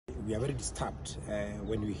we are very disturbed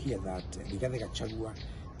when we hear that Gachagua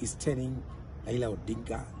is telling Raila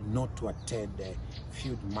Odinga not to attend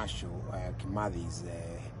Field Marshal Kimathi's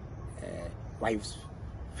wife's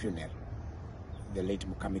funeral, the late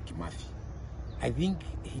Mukami Kimathi. I think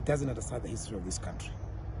he doesn't understand the history of this country.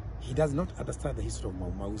 He does not understand the history of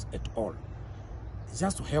Mau at all.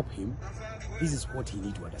 Just to help him, this is what he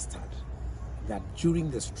needs to understand. That during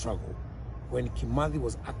the struggle, when Kimathi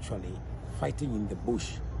was actually fighting in the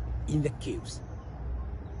bush, in the caves,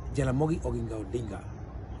 Jaramogi Oginga Odinga,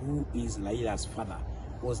 who is Raila's father,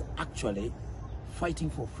 was actually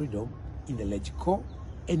fighting for freedom in the Legico,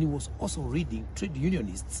 and he was also reading trade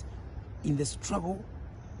unionists in the struggle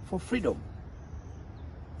for freedom.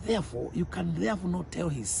 Therefore, you can therefore not tell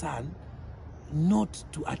his son not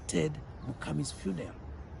to attend Mukami's funeral.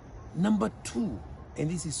 Number two,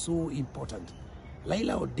 and this is so important,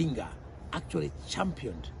 Raila Odinga actually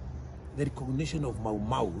championed the recognition of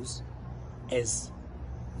Maus as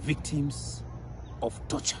victims of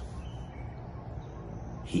torture.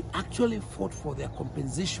 He actually fought for their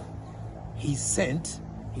compensation. He sent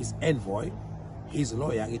his envoy, his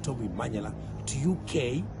lawyer, Gitobi Manyala, to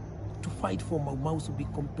UK to fight for Maus to be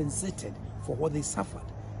compensated for what they suffered.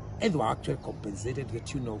 And they were actually compensated to the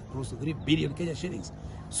tune of close to 3 billion Kenya shillings.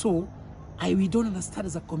 So, we don't understand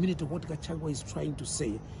as a community what Gachagua is trying to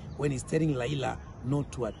say when he's telling Raila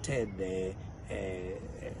not to attend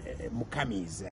Mukami's